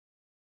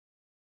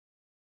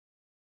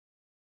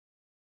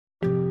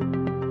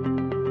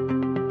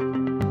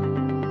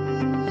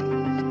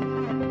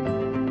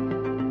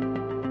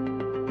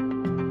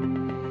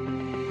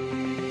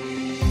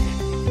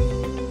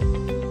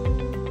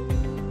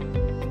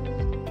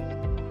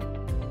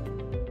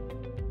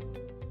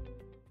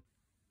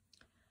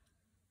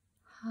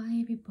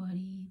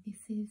everybody,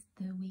 this is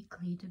the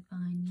weekly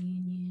Divine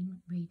Union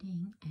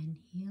reading and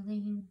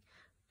healing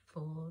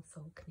for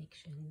Soul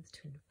Connections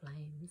Twin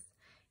Flames.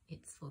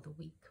 It's for the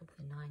week of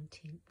the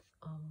 19th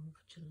of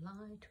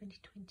July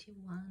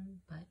 2021,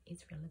 but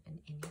it's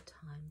relevant any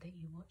time that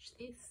you watch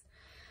this.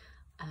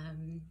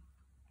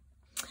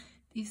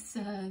 This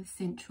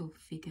central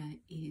figure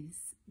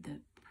is the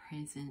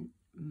present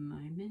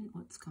moment,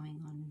 what's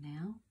going on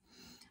now.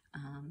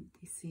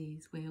 This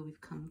is where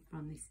we've come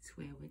from, this is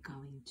where we're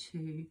going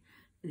to,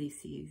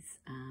 this is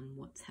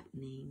what's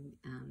happening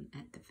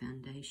at the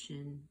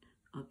foundation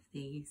of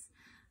these,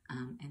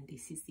 and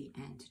this is the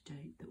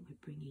antidote that we're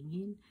bringing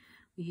in.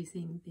 We're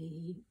using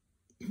the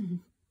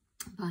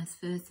Vice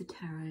Versa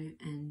Tarot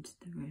and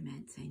the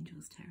Romance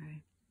Angels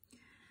Tarot.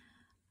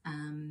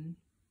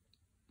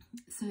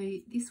 So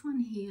this one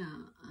here,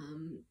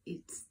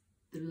 it's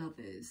the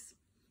Lovers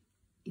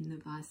in the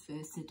Vice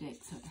Versa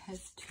deck, so it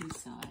has two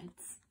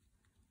sides.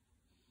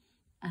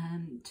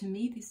 To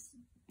me,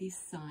 this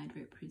side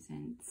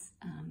represents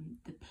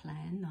the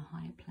plan, the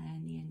higher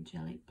plan, the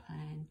angelic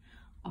plan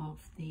of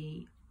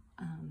the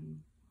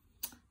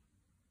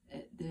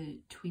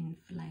twin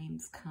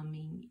flames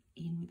coming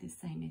in with the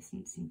same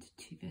essence into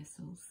two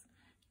vessels,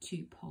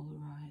 two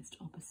polarized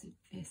opposite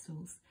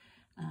vessels.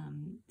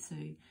 So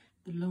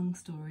the long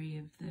story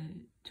of the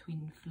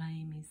twin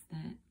flame is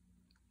that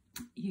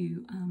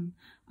you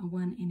are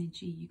one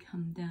energy, you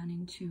come down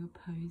into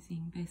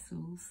opposing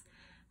vessels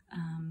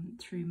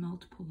through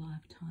multiple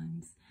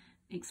lifetimes,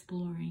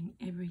 exploring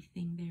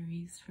everything there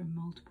is from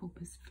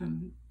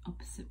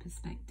opposite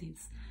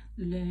perspectives,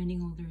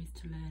 learning all there is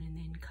to learn, and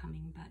then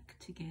coming back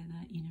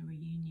together in a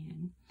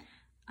reunion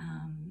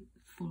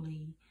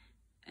fully.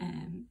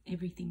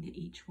 Everything that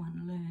each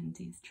one learns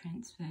is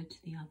transferred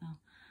to the other,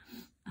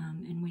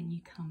 and when you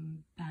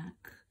come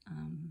back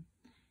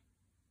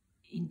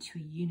into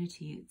a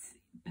unity, it's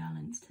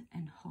balanced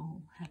and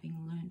whole, having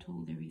learnt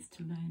all there is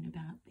to learn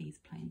about these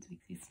planes of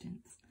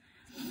existence.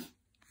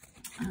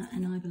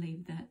 And I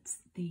believe that's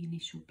the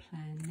initial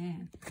plan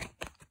there.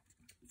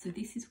 So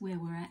this is where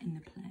we're at in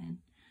the plan,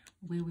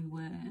 where we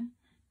were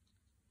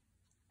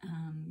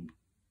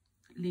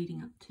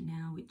leading up to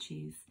now, which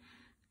is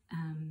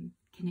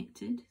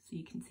connected. So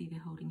you can see they're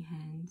holding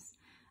hands.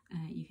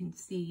 You can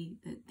see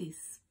that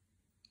this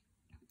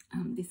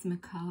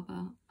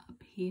macabre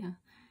up here,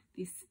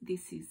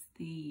 this is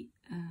the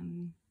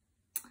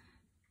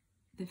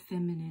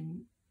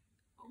feminine,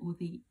 or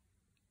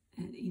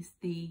is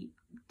the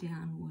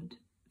downward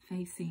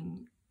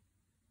facing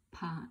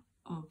part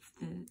of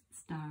the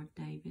Star of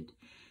David.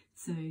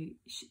 So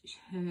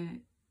her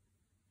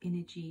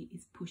energy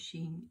is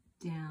pushing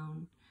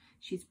down,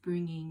 she's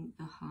bringing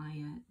the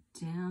higher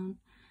down,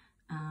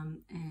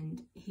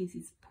 and his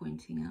is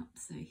pointing up,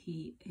 so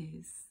he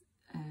is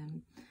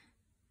on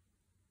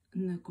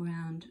the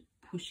ground,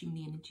 pushing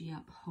the energy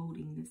up,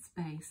 holding the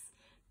space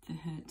for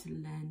her to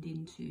land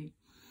into.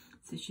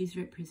 So she's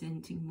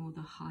representing more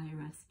the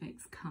higher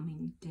aspects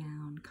coming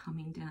down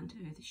to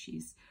earth.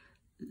 She's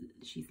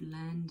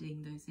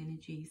landing those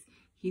energies.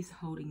 He's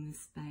holding the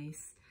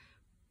space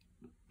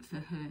for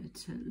her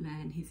to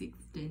land. He's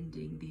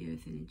extending the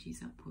earth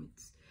energies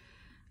upwards.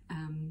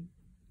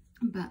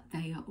 But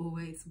they are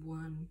always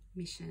one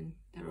mission.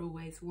 They're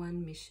always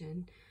one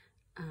mission.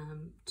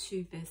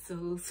 Two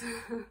vessels.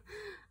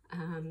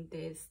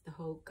 There's the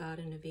whole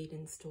Garden of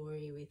Eden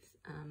story with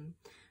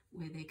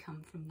where they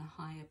come from, the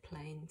higher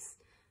planes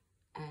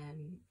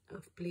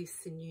of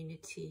bliss and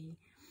unity,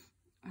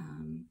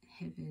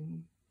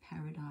 heaven,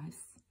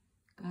 paradise,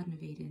 Garden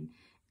of Eden,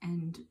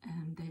 and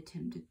they're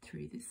tempted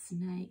through the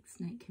snake.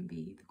 Snake can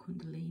be the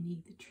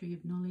Kundalini, the tree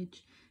of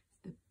knowledge,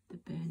 the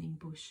burning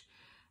bush,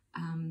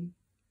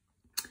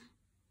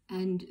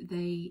 and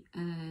they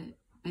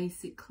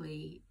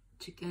basically,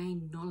 to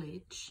gain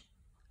knowledge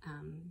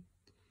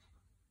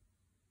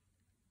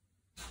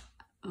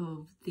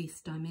of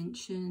this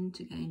dimension,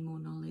 to gain more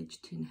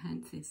knowledge, to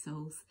enhance their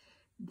souls,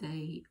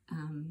 they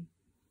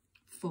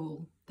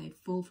fall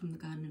from the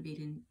Garden of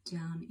Eden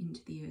down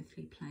into the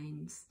earthly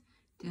planes,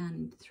 down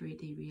into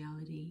 3D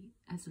reality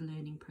as a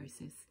learning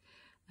process,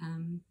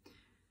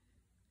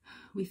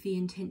 with the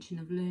intention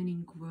of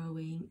learning,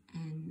 growing,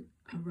 and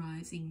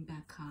arising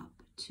back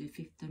up to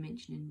fifth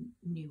dimension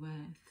and new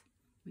earth,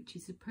 which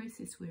is a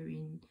process we're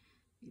in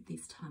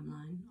this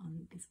timeline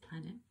on this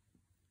planet.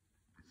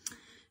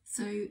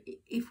 So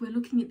if we're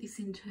looking at this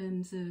in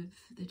terms of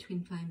the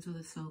twin flames or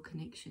the soul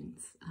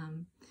connections,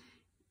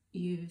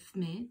 you've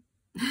met,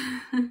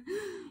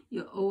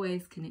 you're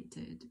always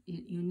connected,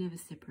 you're never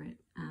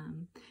separate,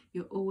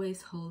 you're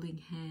always holding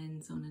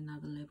hands on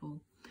another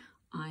level.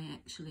 I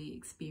actually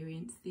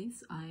experience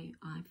this, I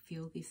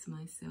feel this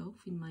myself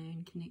in my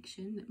own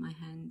connection, that my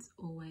hand's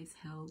always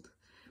held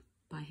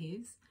by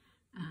his,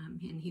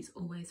 and he's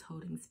always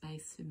holding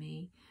space for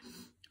me,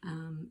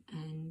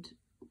 and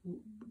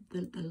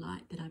the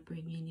light that I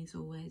bring in is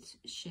always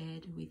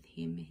shared with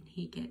him, and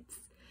he gets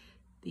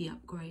the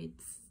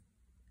upgrades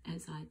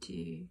as I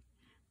do.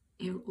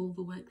 All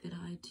the work that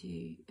I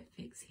do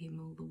affects him,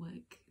 all the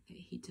work that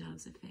he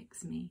does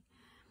affects me.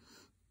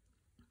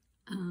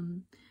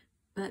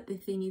 But the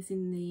thing is,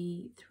 in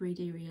the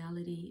 3D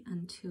reality,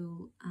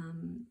 until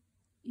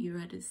you're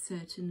at a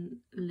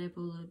certain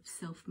level of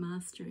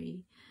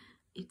self-mastery,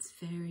 it's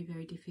very,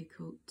 very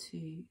difficult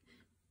to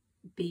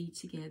be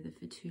together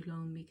for too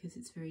long, because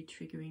it's very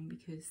triggering,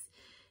 because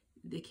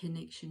the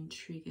connection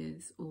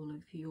triggers all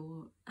of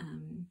your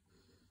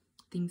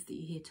things that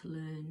you're here to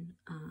learn.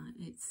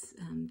 It's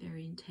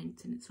very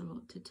intense, and it's a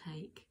lot to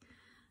take,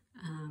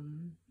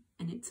 and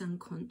it's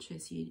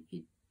unconscious. You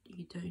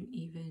don't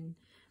even,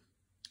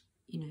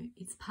 you know,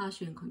 it's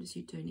partially unconscious.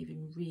 You don't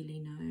even really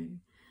know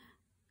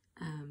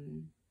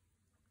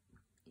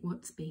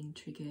what's being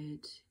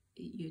triggered.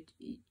 You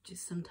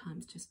just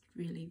sometimes just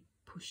really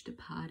pushed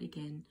apart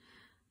again,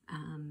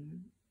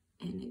 and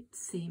it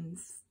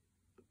seems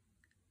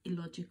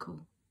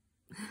illogical.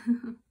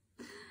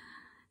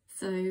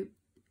 So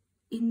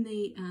in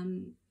the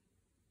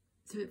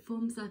so it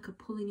forms like a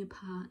pulling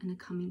apart and a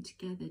coming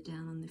together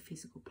down on the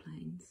physical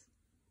planes.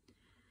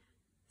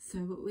 So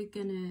what we're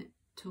going to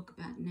talk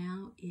about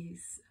now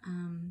is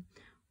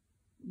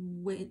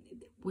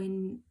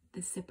when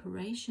the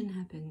separation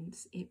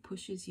happens, it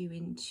pushes you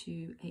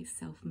into a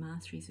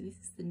self-mastery. So this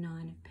is the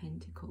 9 of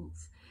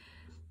Pentacles.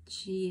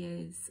 She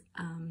is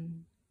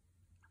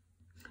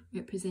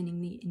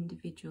representing the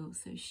individual.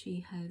 So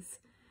she has,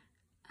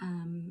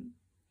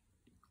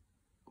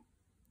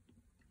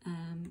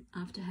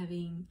 after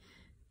having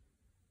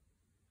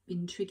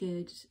been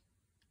triggered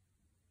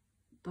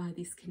by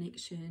this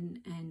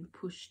connection and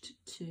pushed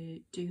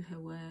to do her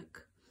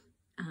work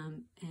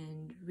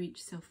and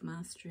reach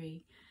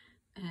self-mastery,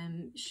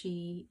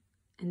 she,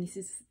 and this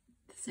is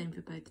the same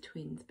for both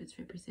twins, but it's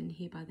represented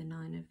here by the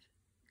 9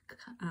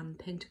 of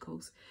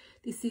Pentacles.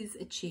 This is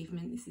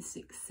achievement, this is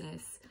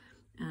success,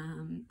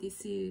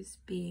 this is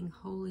being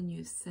whole in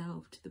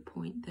yourself to the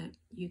point that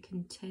you're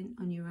content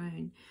on your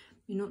own.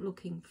 You're not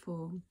looking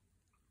for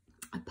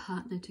a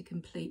partner to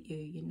complete you.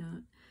 You're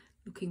not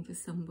looking for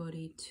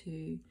somebody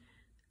to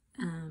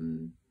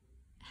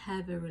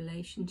have a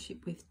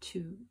relationship with,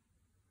 to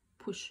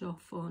push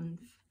off on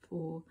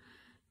for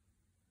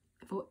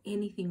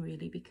anything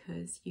really,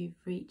 because you've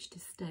reached a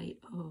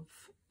state of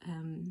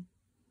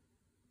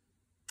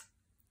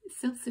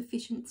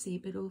self-sufficiency,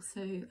 but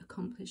also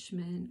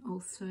accomplishment,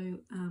 also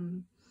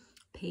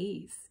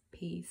peace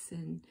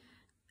and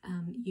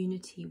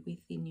unity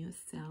within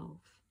yourself.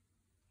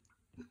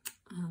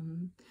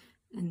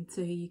 And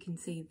so you can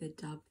see the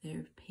dove there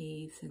of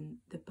peace, and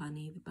the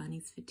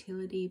bunny's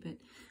fertility, but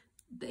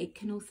it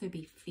can also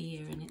be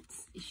fear, and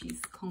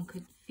she's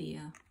conquered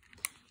fear.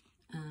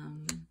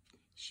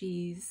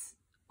 She's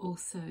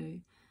also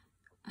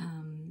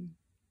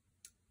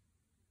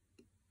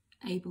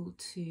able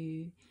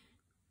to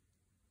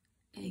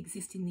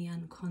exist in the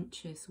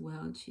unconscious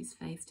world. She's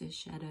faced her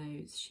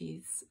shadows.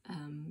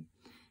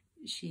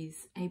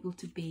 She's able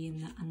to be in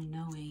the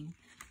unknowing,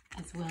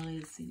 as well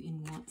as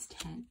in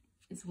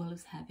as well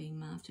as having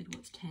mastered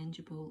what's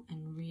tangible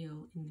and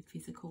real in the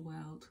physical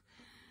world.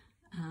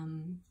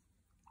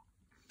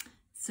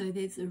 So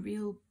there's a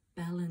real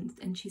balance,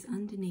 and she's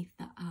underneath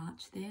the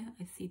arch there.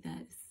 I see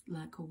that as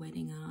like a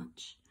wedding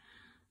arch.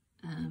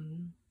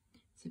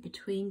 So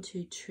between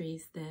two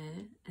trees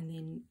there, and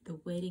then the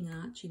wedding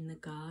arch in the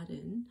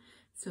garden.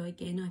 So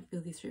again, I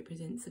feel this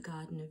represents the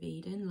Garden of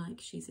Eden, like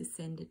she's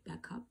ascended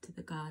back up to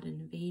the Garden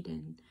of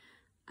Eden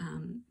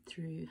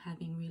through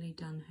having really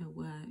done her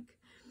work,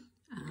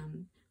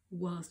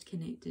 whilst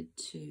connected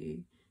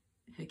to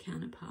her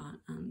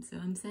counterpart. So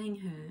I'm saying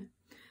her,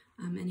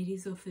 and it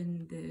is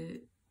often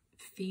the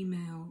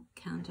female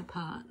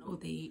counterpart, or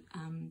the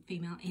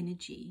female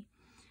energy,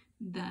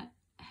 that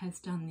has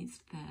done this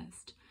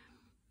first.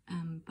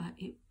 But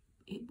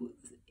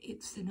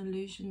it's an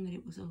illusion that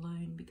it was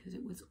alone, because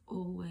it was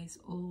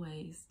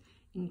always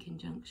in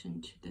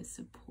conjunction to the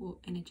support,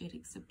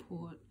 energetic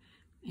support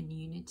and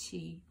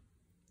unity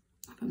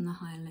from the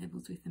higher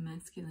levels with the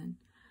masculine.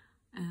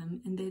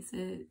 And there's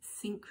a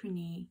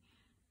synchrony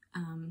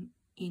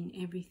in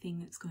everything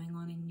that's going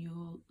on in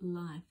your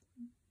life.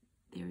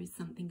 There is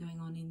something going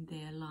on in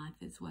their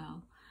life as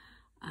well.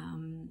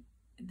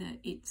 That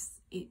it's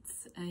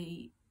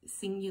a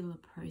singular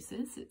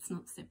process. It's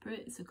not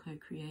separate. It's a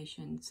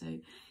co-creation. So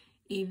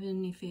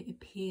even if it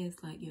appears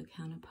like your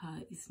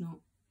counterpart is not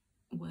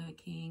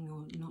working,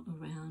 or not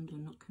around, or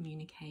not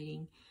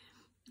communicating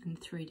on the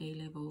 3D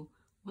level,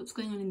 what's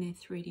going on in their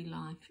 3D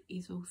life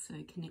is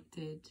also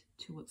connected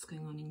to what's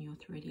going on in your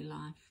 3D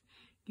life.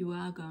 You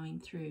are going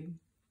through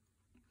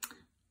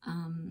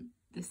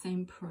the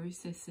same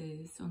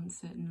processes on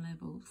certain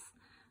levels,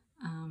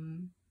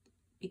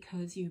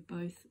 because you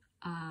both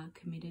are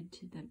committed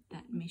to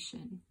that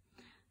mission.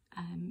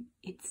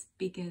 It's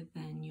bigger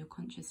than your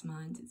conscious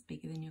minds, it's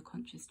bigger than your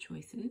conscious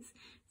choices.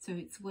 So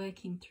it's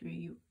working through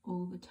you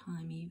all the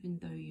time, even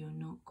though you're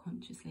not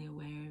consciously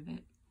aware of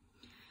it.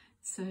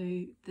 So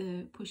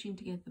the pushing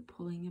together, the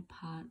pulling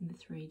apart in the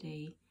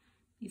 3D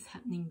is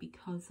happening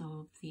because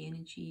of the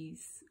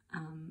energies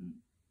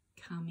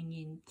coming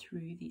in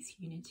through this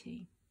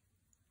unity,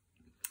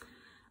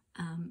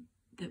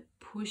 that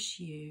push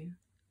you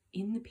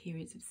in the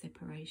periods of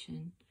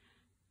separation,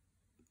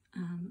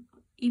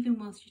 even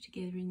whilst you're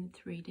together in the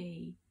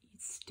 3D, you're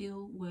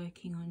still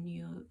working on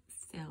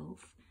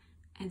yourself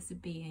as a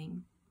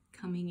being,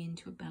 coming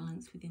into a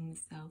balance within the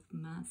self,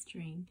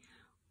 mastering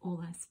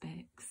all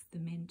aspects, the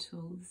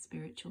mental, the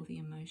spiritual, the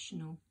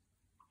emotional.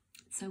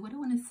 So what I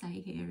want to say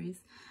here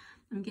is,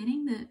 I'm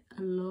getting that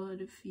a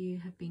lot of you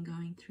have been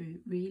going through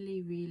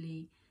really,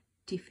 really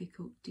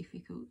difficult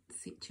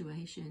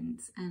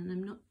situations. And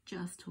I'm not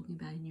just talking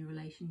about in your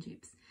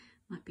relationships.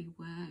 Might be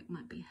work,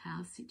 might be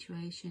house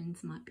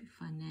situations, might be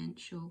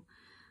financial,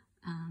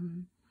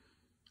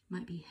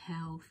 might be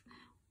health.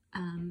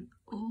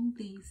 All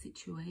these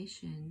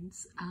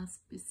situations are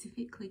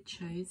specifically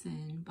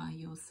chosen by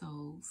your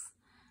souls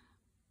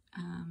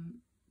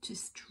to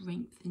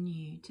strengthen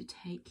you, to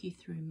take you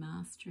through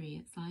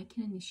mastery. It's like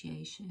an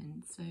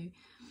initiation. So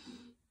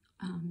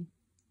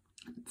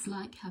it's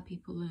like how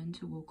people learn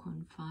to walk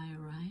on fire,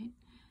 right?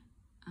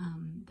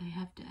 They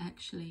have to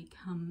actually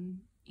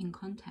come in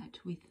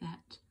contact with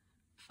that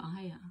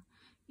fire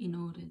in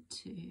order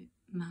to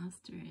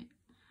master it.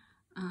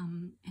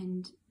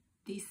 And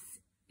this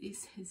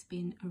has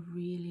been a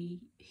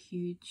really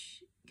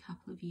huge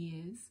couple of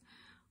years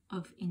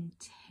of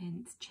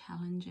intense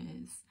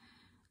challenges.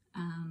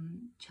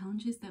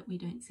 Challenges that we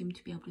don't seem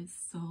to be able to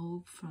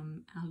solve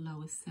from our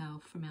lower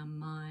self, from our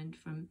mind,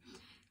 from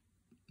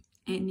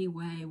any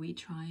way we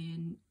try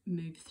and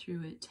move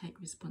through it, take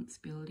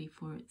responsibility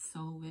for it,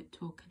 solve it,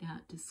 talk it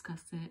out,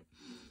 discuss it,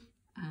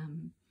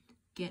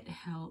 get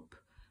help,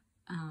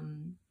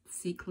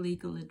 seek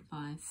legal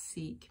advice,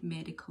 seek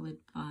medical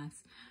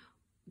advice,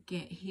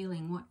 get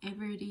healing,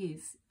 whatever it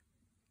is.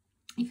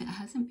 If it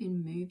hasn't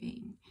been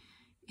moving,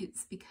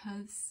 it's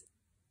because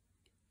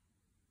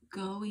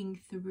going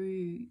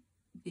through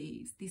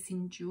this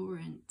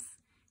endurance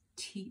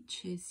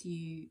teaches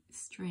you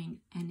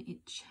strength, and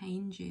it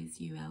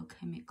changes you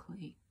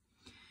alchemically.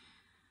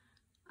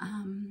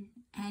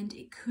 And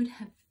it could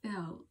have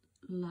felt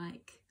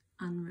like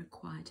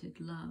unrequited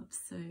love.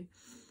 So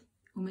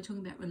when we're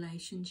talking about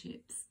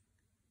relationships,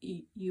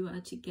 you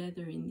are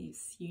together in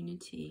this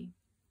unity.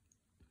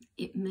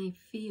 It may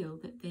feel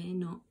that they're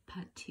not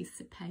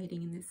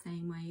participating in the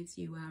same way as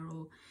you are,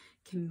 or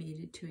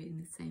committed to it in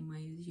the same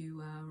way as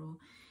you are, or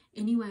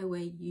anyway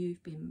where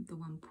you've been the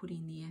one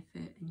putting the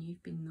effort and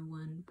you've been the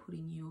one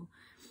putting your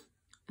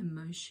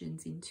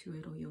emotions into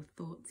it, or your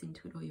thoughts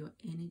into it, or your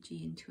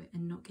energy into it,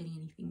 and not getting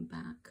anything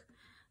back,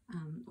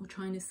 or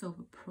trying to solve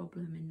a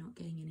problem and not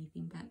getting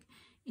anything back.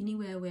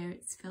 Anywhere where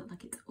it's felt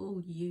like it's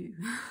all you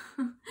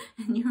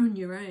and you're on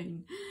your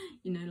own,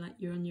 you know, like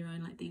you're on your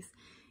own like this.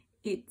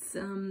 It's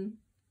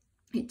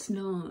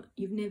not.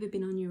 You've never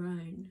been on your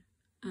own.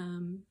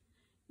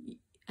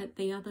 At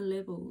the other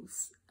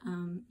levels,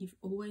 you've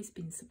always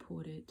been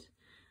supported.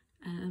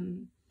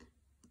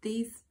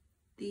 These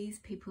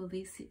people,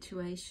 these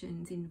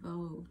situations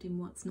involved in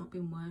what's not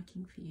been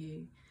working for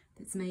you,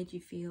 that's made you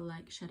feel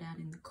like shut out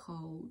in the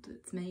cold,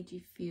 that's made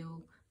you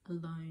feel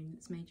alone,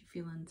 that's made you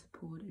feel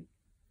unsupported.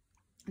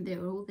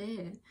 They're all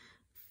there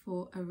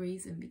for a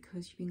reason,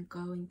 because you've been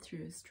going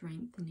through a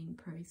strengthening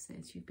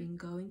process. You've been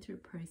going through a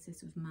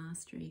process of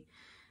mastery.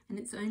 And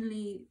it's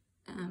only,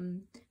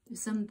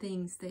 there's some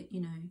things that, you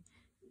know,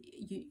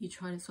 you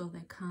try to solve,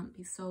 they can't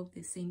be solved,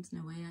 there seems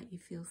no way out, you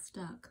feel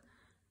stuck.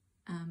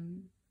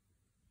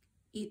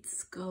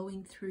 It's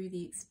going through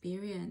the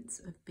experience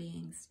of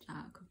being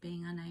stuck, of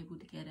being unable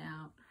to get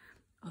out,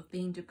 of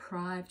being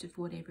deprived of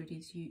whatever it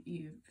is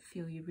you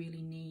feel you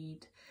really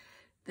need,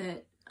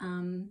 that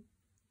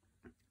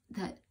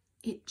that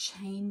it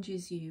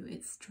changes you,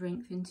 it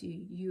strengthens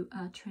you. You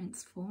are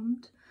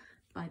transformed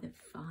by the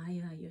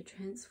fire, you're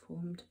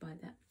transformed by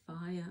that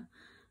fire,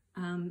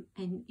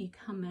 and you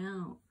come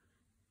out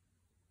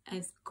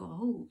as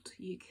gold.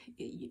 You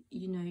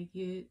know,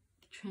 you're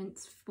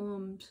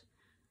transformed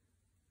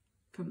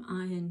from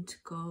iron to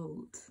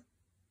gold,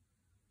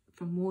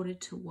 from water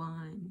to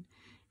wine.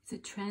 It's a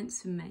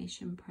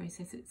transformation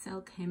process. It's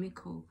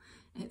alchemical.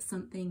 It's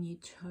something you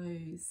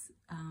chose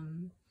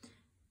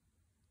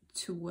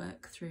to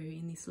work through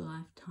in this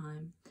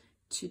lifetime,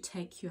 to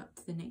take you up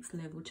to the next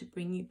level, to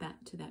bring you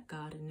back to that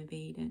Garden of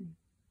Eden.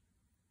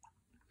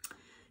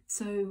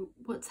 So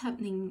what's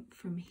happening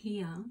from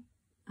here,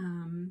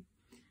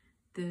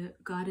 the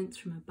guidance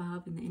from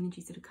above and the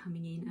energies that are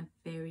coming in are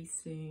very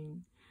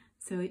soon.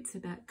 So it's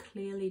about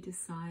clearly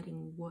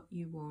deciding what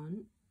you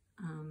want,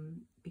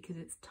 because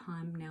it's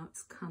time now.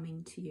 It's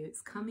coming to you.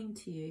 It's coming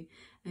to you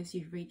as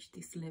you've reached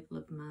this level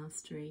of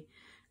mastery.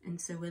 And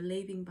so we're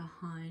leaving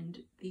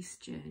behind this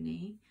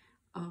journey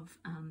of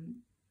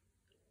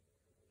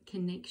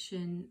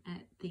connection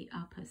at the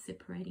upper,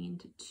 separating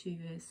into two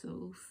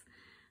vessels,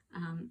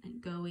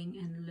 and going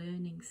and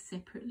learning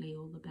separately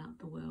all about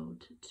the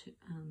world, to,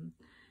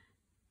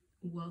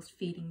 whilst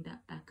feeding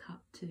that back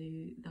up to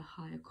the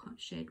higher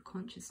shared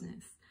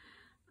consciousness.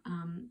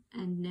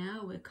 And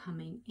now we're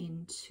coming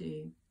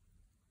into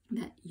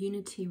that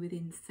unity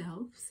within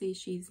self. See,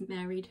 she's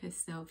married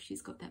herself.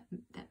 She's got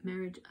that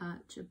marriage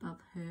arch above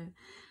her.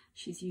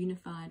 She's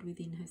unified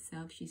within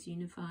herself. She's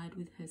unified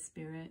with her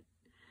spirit.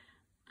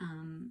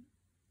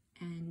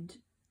 And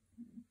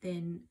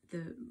then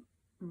the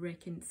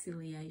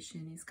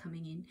reconciliation is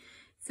coming in.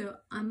 So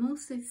I'm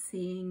also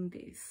seeing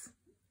this,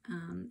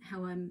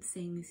 how I'm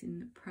seeing this in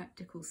the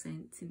practical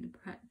sense, in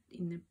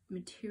the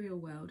material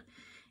world,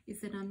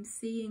 is that I'm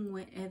seeing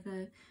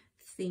wherever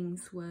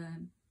things were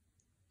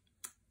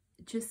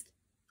just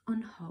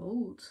on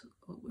hold,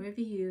 or wherever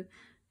you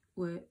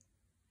were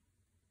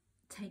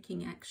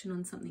taking action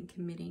on something,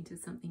 committing to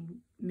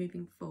something,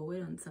 moving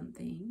forward on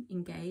something,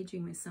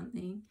 engaging with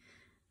something,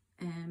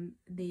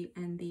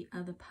 the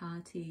other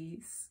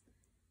parties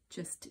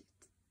just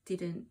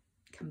didn't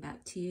come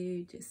back to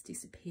you, just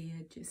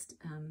disappeared, just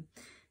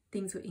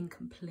things were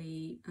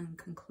incomplete,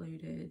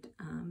 unconcluded,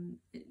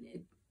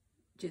 it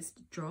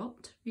just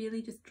dropped,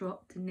 really just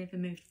dropped and never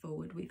moved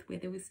forward with, where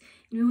there was,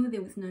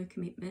 there was no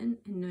commitment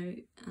and no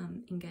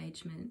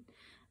engagement,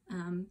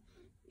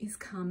 is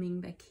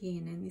coming back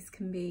in. And this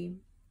can be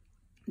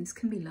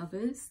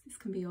lovers, this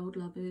can be old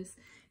lovers,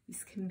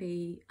 this can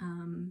be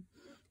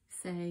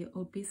say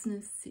old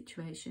business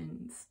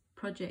situations,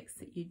 projects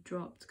that you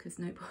dropped because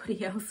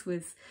nobody else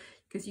was,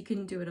 because you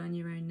couldn't do it on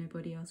your own,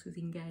 nobody else was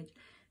engaged.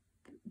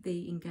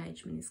 The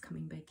engagement is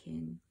coming back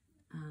in,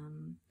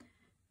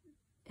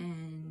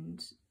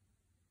 and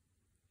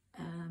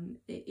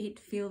it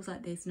feels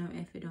like there's no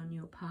effort on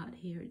your part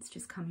here. It's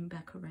just coming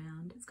back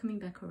around. It's coming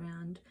back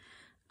around.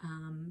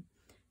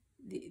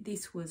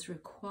 This was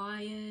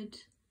required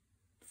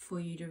for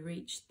you to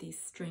reach this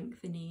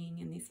strengthening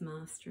and this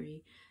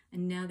mastery.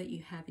 And now that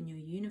you have and you're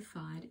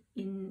unified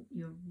in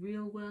your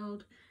real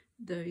world,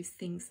 those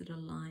things that are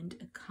aligned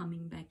are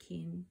coming back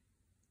in.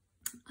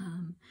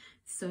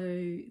 So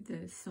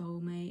the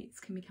soulmates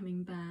can be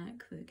coming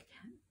back, the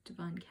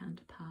divine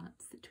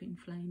counterparts, the twin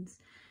flames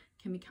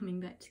can be coming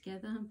back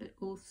together, but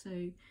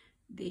also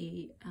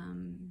the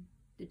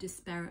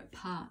disparate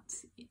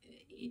parts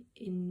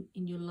in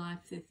your life,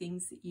 the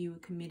things that you were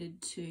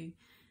committed to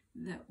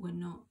that were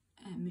not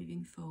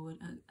moving forward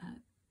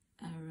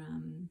are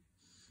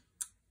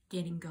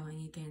getting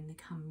going again. They're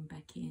coming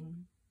back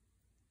in.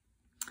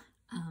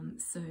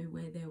 So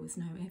where there was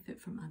no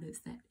effort from others,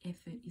 that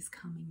effort is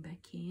coming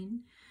back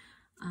in,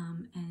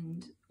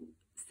 and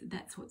so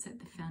that's what's at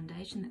the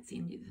foundation. That's the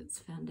end of its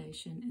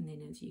foundation. And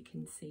then, as you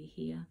can see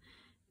here,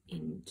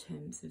 in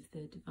terms of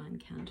the divine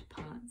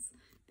counterparts,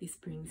 this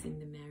brings in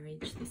the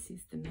marriage. This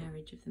is the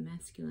marriage of the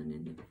masculine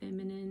and the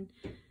feminine,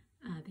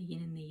 the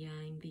yin and the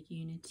yang, the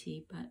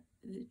unity. But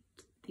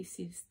this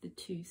is the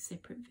two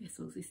separate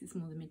vessels. This is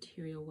more the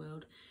material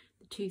world.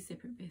 The two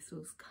separate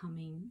vessels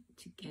coming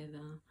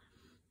together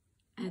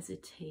as a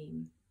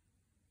team.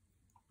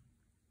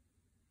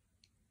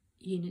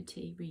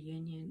 Unity,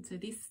 reunion. So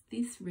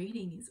this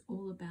reading is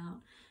all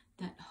about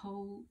that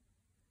whole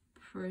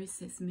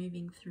process,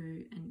 moving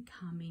through and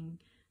coming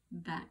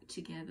back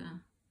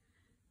together.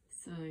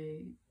 So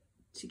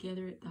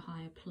together at the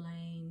higher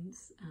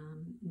planes,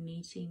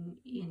 meeting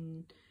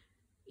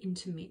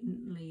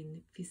intermittently in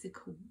the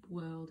physical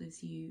world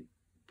as you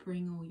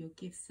bring all your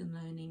gifts and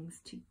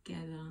learnings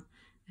together,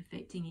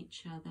 affecting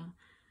each other,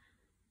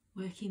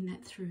 working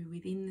that through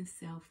within the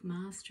self,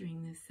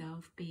 mastering the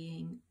self,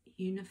 being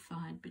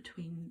unified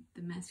between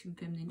the masculine and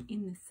feminine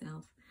in the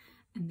self,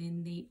 and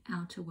then the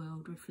outer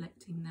world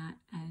reflecting that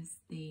as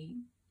the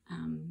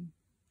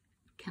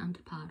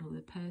counterpart, or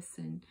the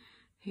person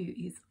who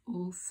is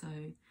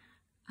also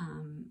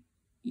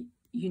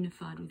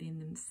unified within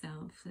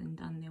themselves and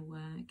done their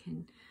work,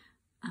 and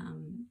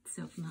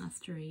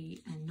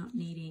self-mastery and not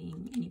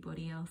needing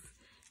anybody else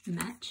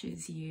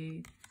matches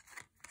you,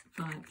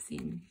 vibes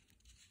in.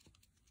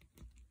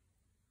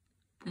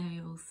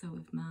 They also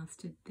have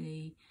mastered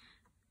the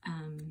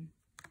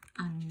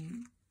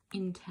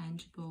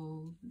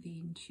intangible, the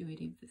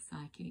intuitive, the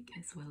psychic,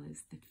 as well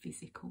as the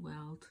physical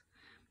world.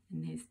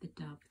 And there's the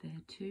dove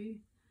there too,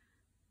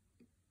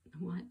 the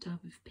white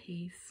dove of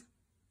peace.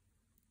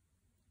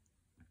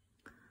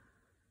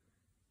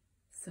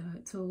 So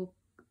it's all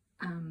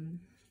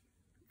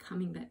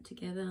coming back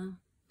together.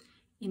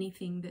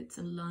 Anything that's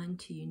aligned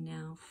to you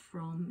now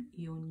from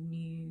your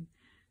new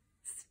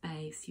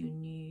space, your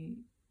new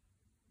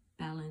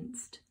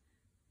balanced,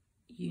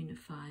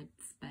 unified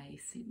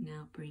space, it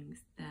now brings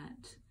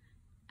that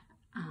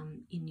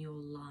in your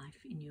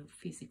life, in your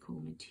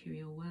physical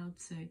material world.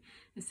 So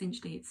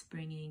essentially it's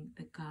bringing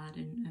the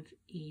Garden of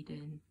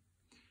Eden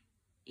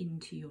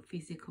into your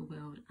physical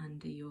world,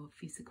 under your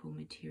physical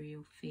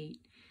material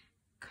feet,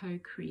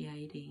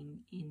 co-creating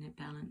in a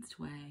balanced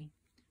way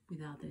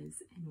with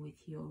others and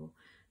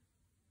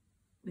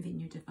within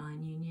your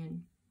divine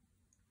union.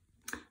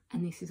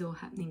 And this is all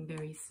happening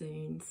very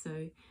soon.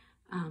 So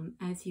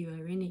as you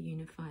are in a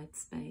unified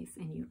space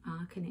and you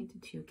are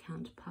connected to your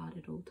counterpart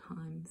at all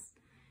times,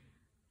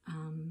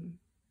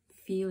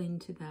 feel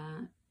into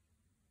that,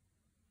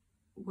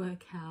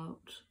 work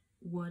out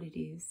what it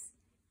is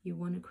you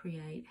want to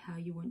create, how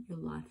you want your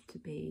life to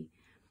be,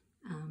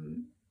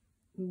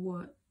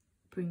 what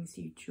brings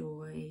you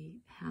joy,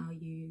 how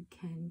you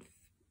can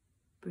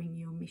bring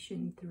your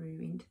mission through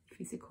into the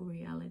physical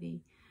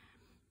reality,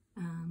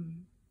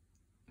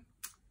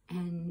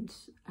 and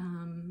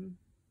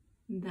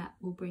that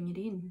will bring it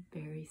in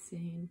very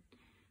soon.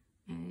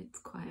 It's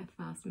quite a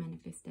fast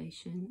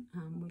manifestation.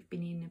 We've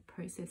been in a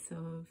process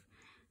of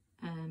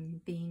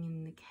being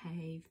in the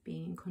cave,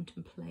 being in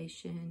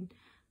contemplation,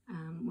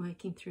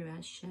 working through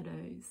our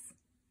shadows,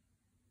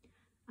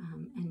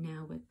 and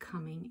now we're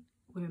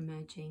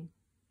emerging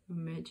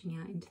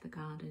out into the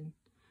garden.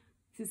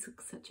 This is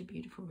such a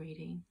beautiful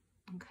reading.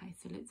 Okay,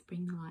 so let's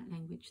bring the light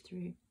language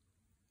through.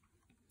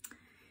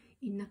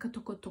 Inaka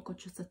toko toko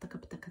chusa taka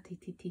pataka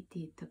titi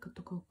titi taka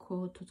toko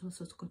ko toto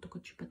so toko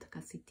chupa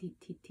taka siti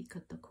titi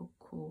katako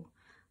ko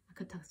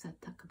akatasa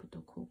taka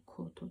patoko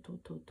ko toto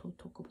toto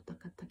toko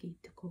pataka taki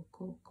toko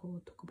ko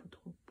toko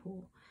patoko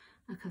po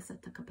akasa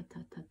taka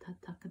patata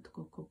taka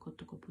toko ko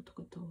toko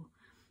patoko to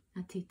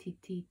atiti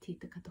titi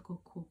taka toko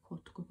ko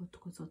toko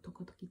patoko so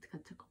toko taki taka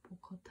toko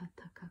ko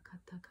taka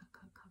kataka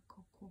ko.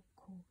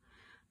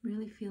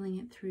 Really feeling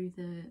it through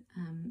the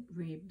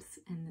ribs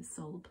and the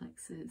solar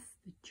plexus,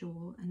 the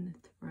jaw and the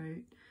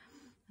throat.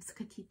 I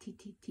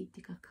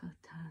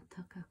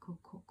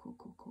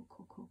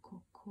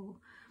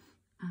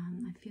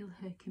feel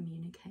her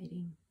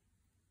communicating,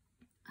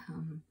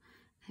 and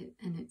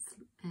it's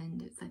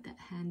like that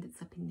hand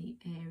that's up in the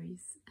air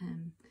is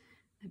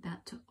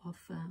about to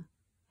offer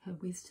her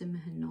wisdom,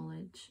 her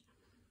knowledge.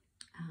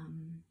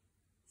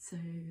 So.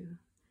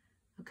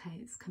 Okay,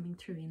 it's coming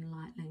through in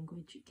light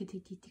language.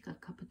 Kitititika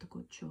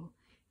kapatokocho.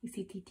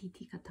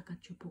 Isititika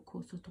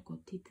takachopoko sotoko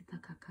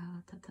titaka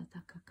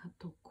tatataka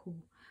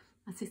katoko.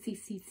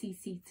 Asisi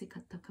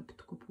tikataka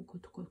patokopoko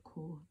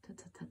tokoko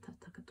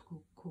tatataka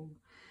tokoko.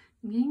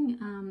 Meaning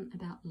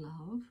about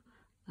love,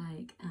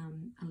 like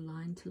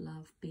align to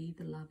love, be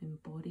the love,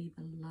 embody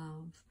the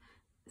love,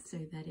 so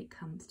that it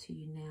comes to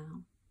you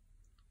now.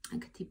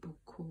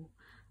 Akatipoko,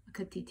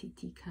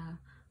 akatititika.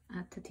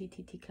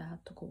 Atatitika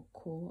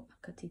tokoko,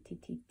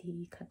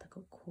 akatititi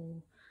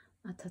katakoko,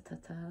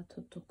 atatata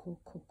totoko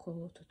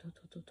koko,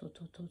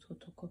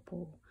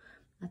 totototototototopo,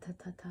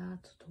 atatata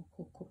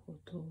totoko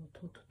to,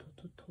 atatoko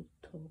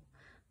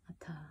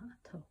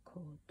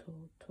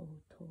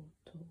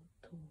to,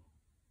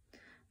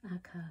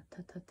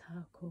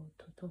 akatatata ko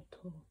to,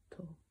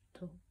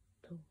 ata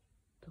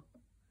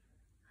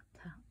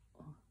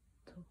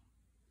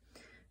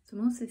So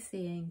I'm also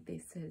seeing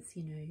this as,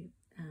 you know,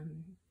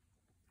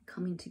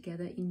 coming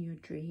together in your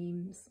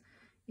dreams,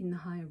 in the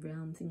higher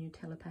realms, in your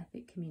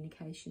telepathic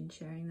communication,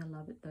 sharing the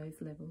love at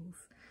those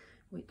levels,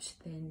 which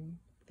then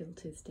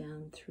filters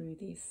down through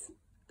this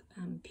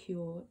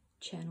pure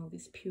channel,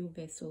 this pure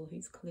vessel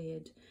who's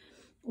cleared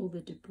all the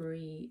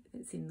debris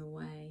that's in the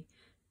way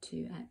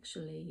to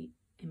actually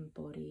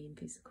embody in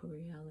physical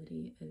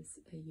reality as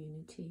a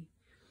unity.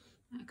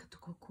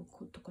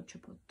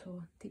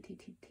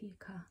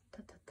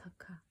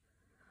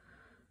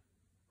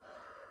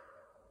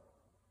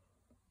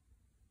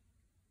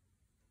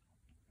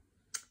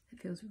 It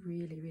feels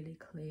really, really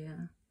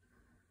clear.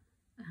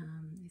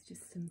 There's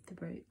just some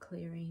throat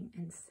clearing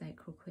and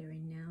sacral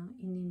clearing now.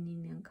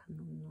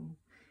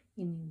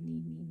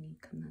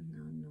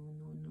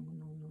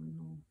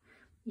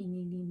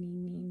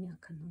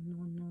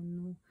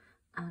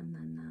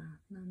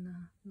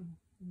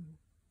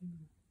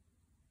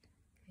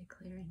 Okay,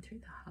 clearing through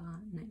the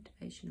heart and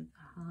activation of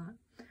the heart,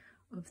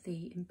 of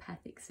the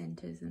empathic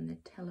centers and the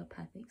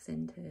telepathic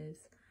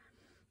centers.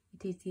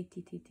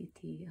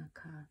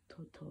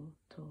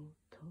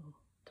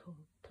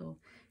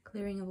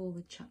 Clearing of all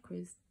the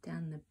chakras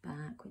down the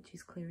back, which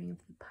is clearing of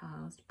the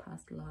past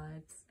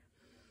lives.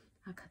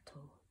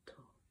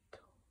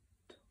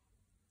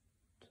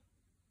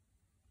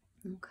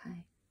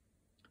 Okay,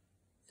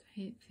 so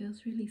it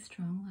feels really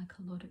strong, like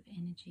a lot of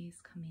energy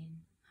has come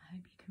in. I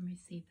hope you can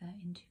receive that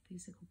into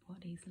physical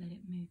bodies. Let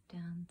it move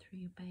down through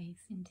your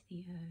base into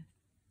the earth.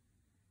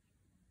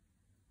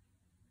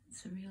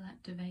 It's a real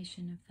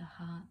activation of the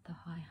heart, the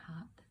high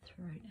heart, the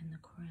throat and the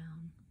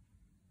crown.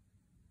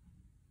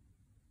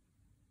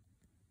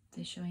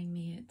 They're showing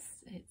me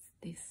it's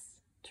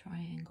this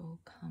triangle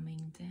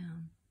coming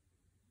down.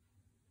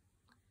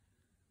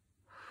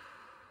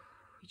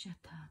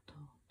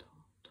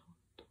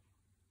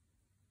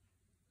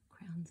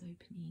 Crown's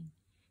opening.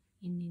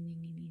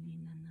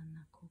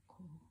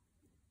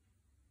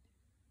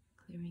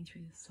 Clearing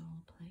through the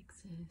solar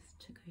plexus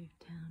to go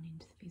down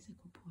into the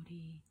physical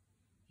body.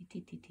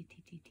 Okay,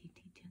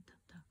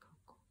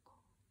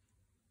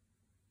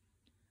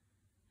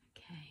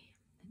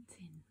 that's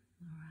in.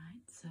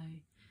 Alright, so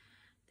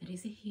that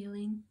is a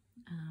healing.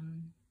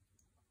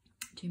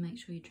 Do make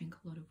sure you drink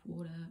a lot of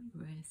water,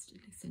 rest,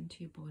 listen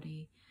to your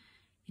body.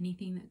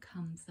 Anything that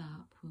comes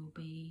up will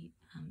be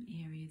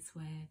areas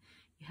where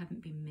you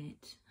haven't been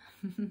met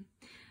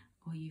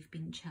or you've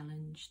been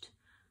challenged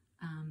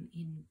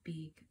in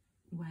big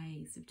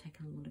ways, have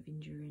taken a lot of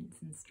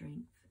endurance and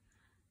strength.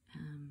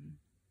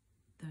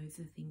 Those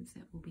are things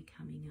that will be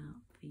coming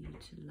up for you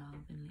to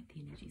love and let the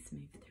energies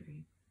move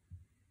through.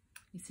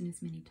 Listen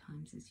as many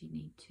times as you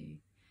need to.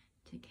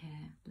 Take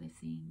care.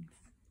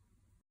 Blessings.